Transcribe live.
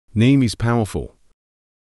Neem is powerful.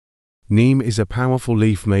 Neem is a powerful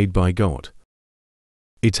leaf made by God.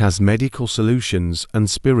 It has medical solutions and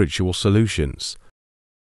spiritual solutions.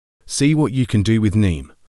 See what you can do with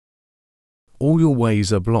neem. All your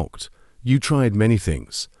ways are blocked. You tried many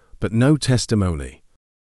things, but no testimony.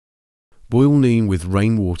 Boil neem with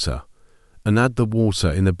rainwater and add the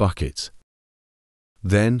water in a bucket.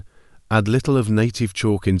 Then, add little of native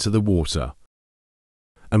chalk into the water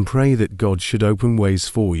and pray that God should open ways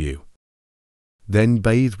for you. Then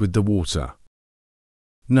bathe with the water.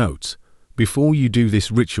 Note: before you do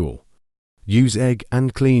this ritual, use egg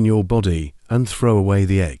and clean your body and throw away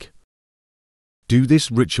the egg. Do this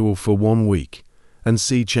ritual for 1 week and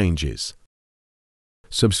see changes.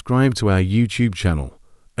 Subscribe to our YouTube channel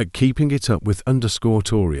at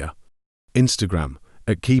keepingitupwith_Toria, Instagram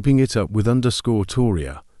at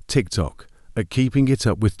keepingitupwith_Toria, TikTok at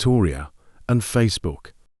keepingitupwithtoria, and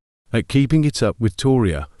Facebook at Keeping It Up with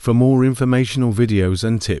Toria for more informational videos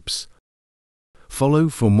and tips. Follow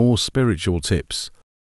for more spiritual tips.